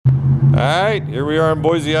Alright, here we are in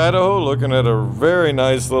Boise, Idaho, looking at a very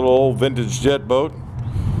nice little old vintage jet boat.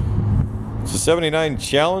 It's a 79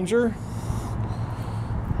 Challenger.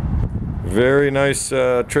 Very nice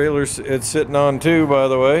trailer it's sitting on too, by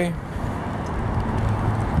the way.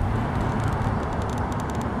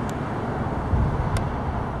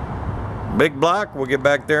 Big block, we'll get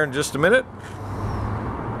back there in just a minute.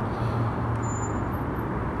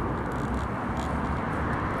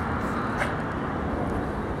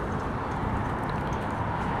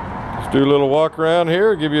 Do a little walk around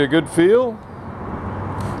here, give you a good feel.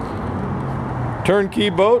 Turnkey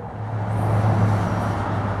boat.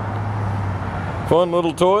 Fun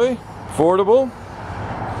little toy, affordable.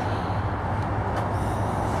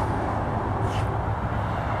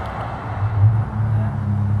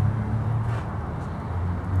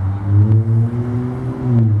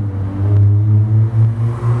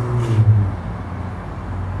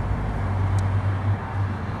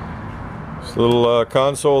 Little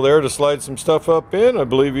console there to slide some stuff up in. I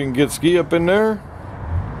believe you can get ski up in there.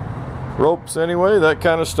 Ropes anyway, that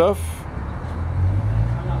kind of stuff.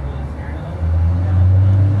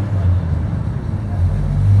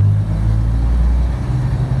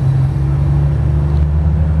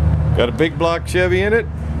 Got a big block Chevy in it.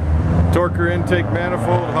 Torker intake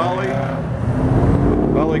manifold,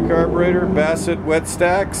 Holley carburetor, Bassett wet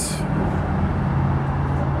stacks.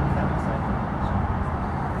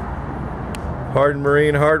 Hardin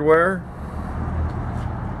Marine hardware.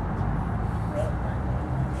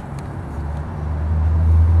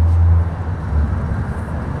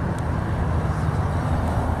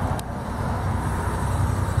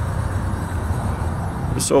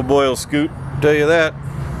 This old boy will scoot, tell you that.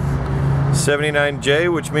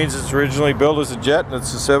 79J, which means it's originally built as a jet, and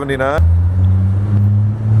it's a 79.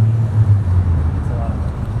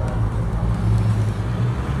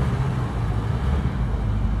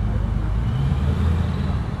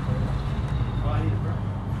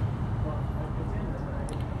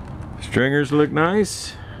 Stringers look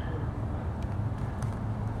nice.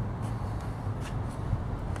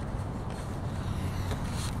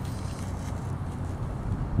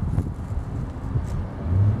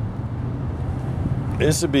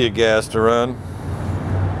 This would be a gas to run.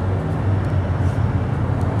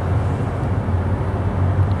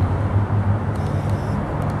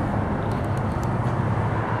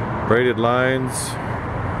 Braided lines.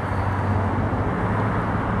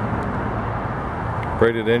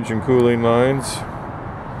 Braided engine cooling lines.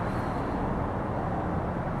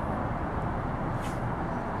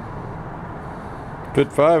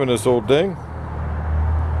 Fit 5 in this old thing.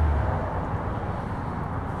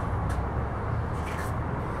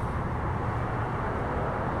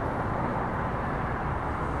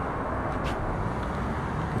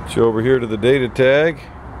 Get you over here to the data tag.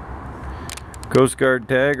 Coast Guard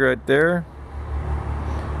tag right there.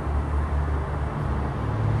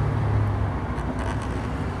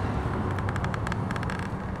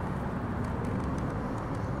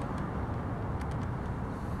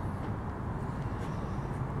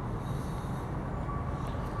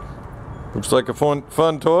 Looks like a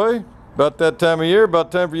fun toy. About that time of year,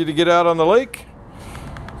 about time for you to get out on the lake.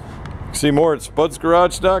 See more at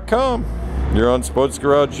spudsgarage.com. You're on Spuds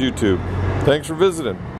Garage YouTube. Thanks for visiting.